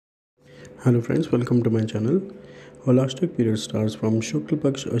Hello friends, welcome to my channel. Holashtak period starts from Shukla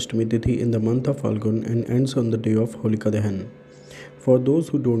Paksh Ashtami Tithi in the month of Falgun and ends on the day of Holika Dahan. For those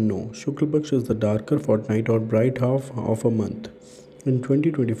who don't know, Shukla Paksh is the darker fortnight or bright half of a month. In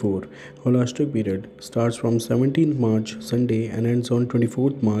 2024, Holashtak period starts from 17th March Sunday and ends on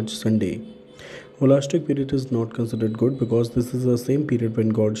 24th March Sunday. Holashtak period is not considered good because this is the same period when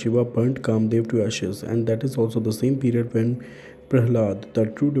God Shiva burnt Kamdev to ashes, and that is also the same period when Prahlad, the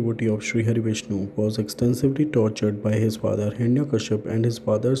true devotee of Sri Hari Vishnu, was extensively tortured by his father Hiranyakashipu and his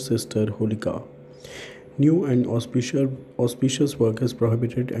father's sister Holika. New and auspicious work is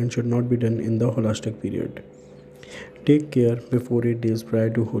prohibited and should not be done in the Holashtak period. Take care before 8 days prior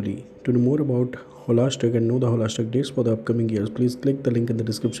to Holi. To know more about Holashtak and know the Holashtak dates for the upcoming years, please click the link in the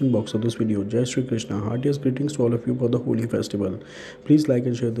description box of this video. Jai Shri Krishna. Heartiest greetings to all of you for the Holi festival. Please like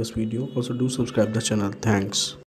and share this video. Also do subscribe the channel. Thanks.